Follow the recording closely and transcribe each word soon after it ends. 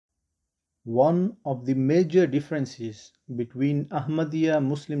One of the major differences between Ahmadiyya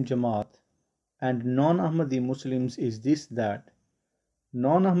Muslim Jamaat and non-Ahmadi Muslims is this, that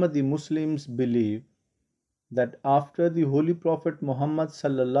non-Ahmadi Muslims believe that after the Holy Prophet Muhammad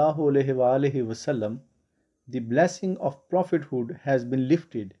sallallahu alaihi wasallam, the blessing of prophethood has been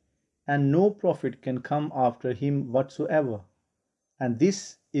lifted and no prophet can come after him whatsoever. And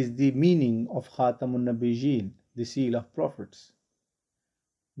this is the meaning of KHATAMUN NABIYYEEN, the seal of prophets.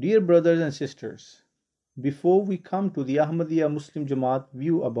 Dear brothers and sisters, before we come to the Ahmadiyya Muslim Jamaat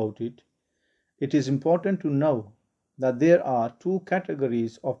view about it, it is important to know that there are two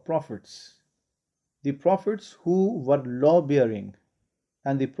categories of prophets: the prophets who were law bearing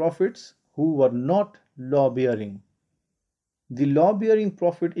and the prophets who were not law bearing. The law bearing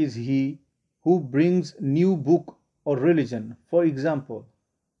prophet is he who brings new book or religion. For example,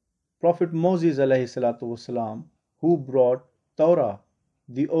 Prophet Moses alayhi salatu wasalam, who brought Torah,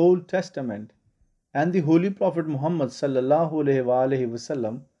 the Old Testament, and the Holy Prophet Muhammad sallallahu alaihi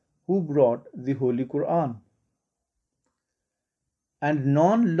wasallam, who brought the Holy Quran. And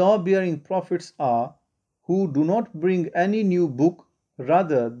non-law bearing prophets are who do not bring any new book,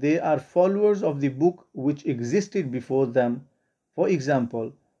 rather they are followers of the book which existed before them. For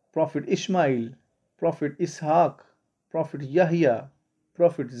example, Prophet Ishmael, Prophet Ishaq, Prophet Yahya,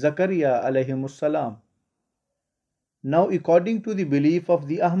 Prophet Zakaria alayhimus salam. Now, according to the belief of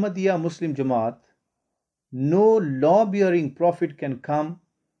the Ahmadiyya Muslim Jamaat, no law-bearing prophet can come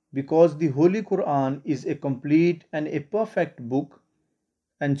because the Holy Quran is a complete and a perfect book,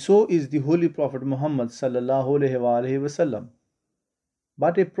 and so is the Holy Prophet Muhammad sallallahu alaihi wasallam.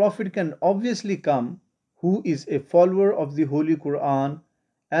 But a prophet can obviously come who is a follower of the Holy Quran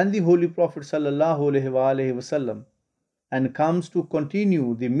and the Holy Prophet sallallahu alaihi wasallam, and comes to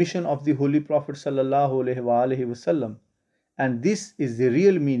continue the mission of the Holy Prophet sallallahu alaihi wasallam. And this is the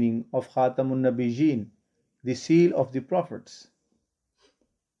real meaning of KHATAMUN NABIYYEEN, the seal of the prophets.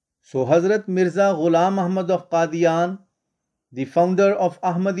 So Hazrat Mirza Ghulam Ahmad of Qadian, the founder of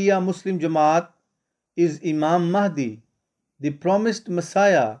Ahmadiyya Muslim Jamaat, is Imam Mahdi, the promised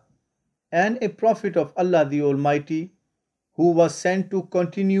Messiah and a prophet of Allah the Almighty, who was sent to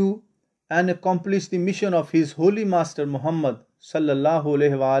continue and accomplish the mission of his holy master Muhammad sallallahu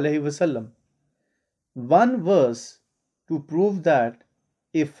alaihi wasallam. One verse to prove that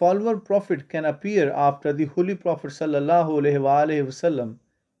a follower prophet can appear after the Holy Prophet sallallahu alaihi wasallam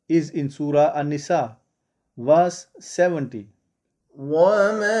is in Surah An-Nisa, verse 70.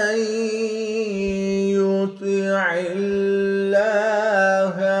 وَمَن يُطِعِ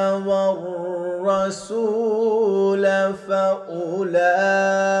اللَّهَ وَالرَّسُولَ فَأُولَٰئِكَ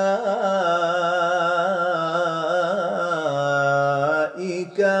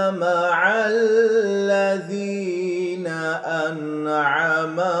مَعَ الَّذِينَ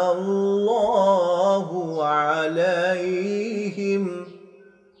أَنْعَمَ اللَّهُ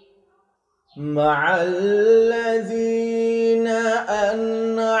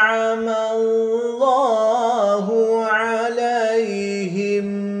عليهم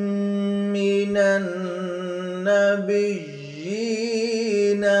من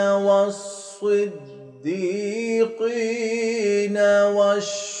النبيين والصديقين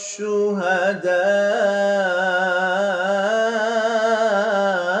والشهداء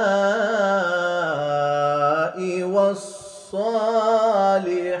والصالحين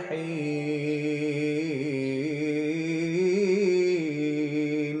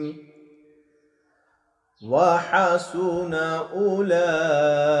وحسن أولئك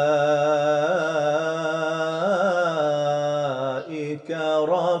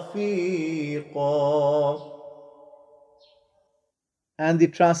رفيقا. And the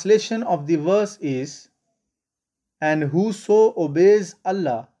translation of the verse is, and whoso obeys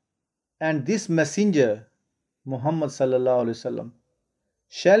Allah and this messenger Muhammad sallallahu alaihi wasallam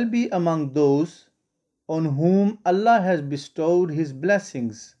shall be among those on whom Allah has bestowed his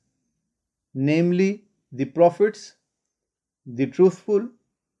blessings, namely the prophets, the truthful,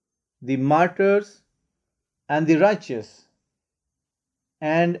 the martyrs, and the righteous,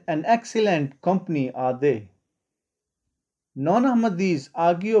 and an excellent company are they. Non-Ahmadis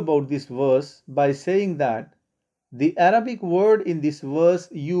argue about this verse by saying that the Arabic word in this verse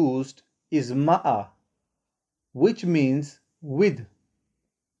used is ma'a, which means with.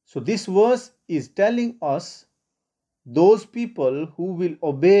 So this verse is telling us those people who will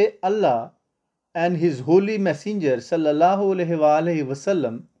obey Allah and his holy messenger sallallahu alaihi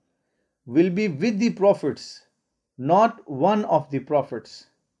wasallam will be with the prophets, not one of the prophets.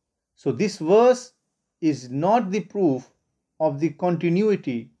 So this verse is not the proof of the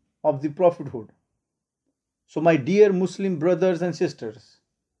continuity of the prophethood. So my dear Muslim brothers and sisters,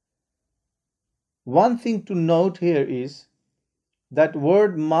 One thing to note here is that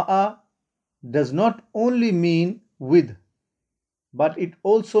word ma'a does not only mean with, but it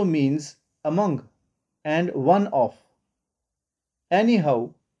also means among and one of.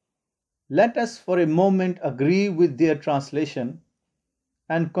 Anyhow, let us for a moment agree with their translation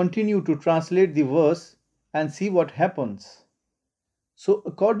and continue to translate the verse and see what happens. So,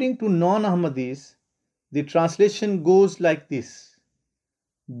 according to non Ahmadis, the translation goes like this: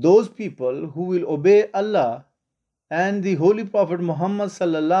 those people who will obey Allah and the Holy Prophet Muhammad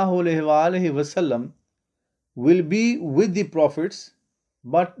sallallahu alaihi wasallam will be with the prophets,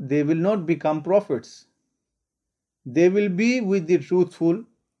 but they will not become prophets. They will be with the truthful,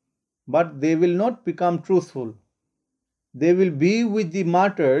 but they will not become truthful. They will be with the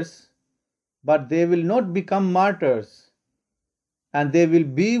martyrs, but they will not become martyrs. And they will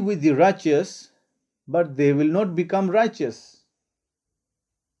be with the righteous, but they will not become righteous.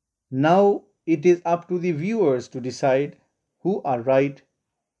 Now it is up to the viewers to decide who are right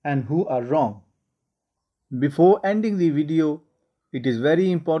and who are wrong. Before ending the video, it is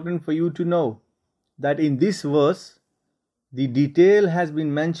very important for you to know that in this verse, the detail has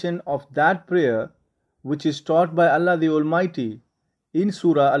been mentioned of that prayer which is taught by Allah the Almighty in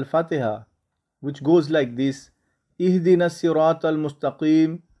Surah Al-Fatiha, which goes like this: Ihdina sirat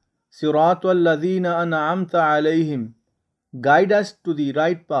al-mustaqim, sirat al-ladhina an'amta alayhim. Guide us to the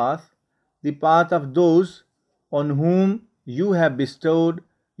right path, the path of those on whom you have bestowed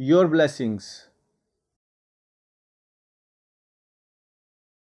your blessings.